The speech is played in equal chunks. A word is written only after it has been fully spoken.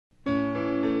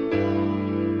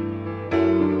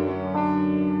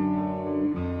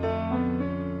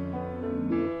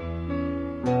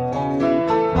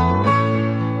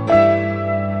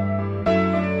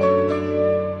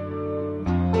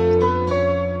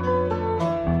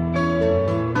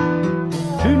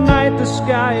the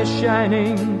sky is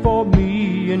shining for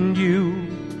me and you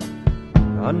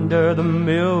under the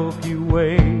Milky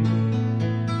Way.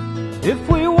 If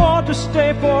we want to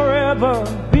stay forever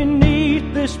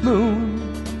beneath this moon,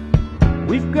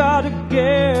 we've got to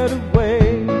get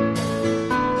away.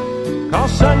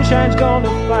 'Cause sunshine's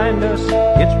gonna find us,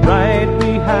 it's right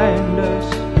behind us.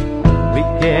 We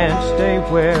can't stay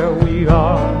where we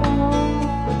are.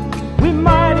 We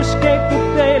might escape the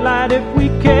daylight if we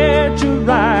care to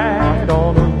ride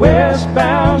on a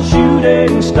westbound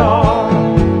shooting star.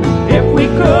 If we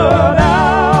could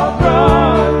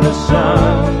outrun the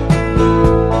sun,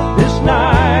 this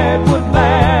night would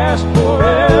last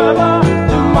forever.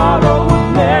 Tomorrow would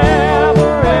never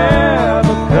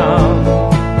ever come.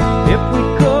 If we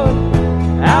could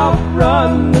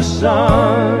outrun the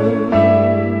sun.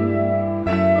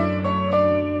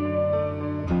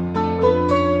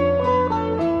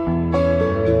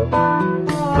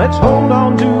 Let's hold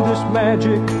on to this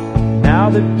magic now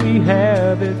that we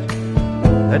have it.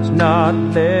 Let's not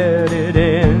let it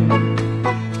end.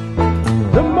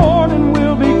 The morning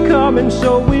will be coming, so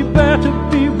we better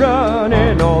be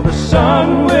running, or the sun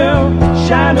will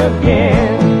shine again.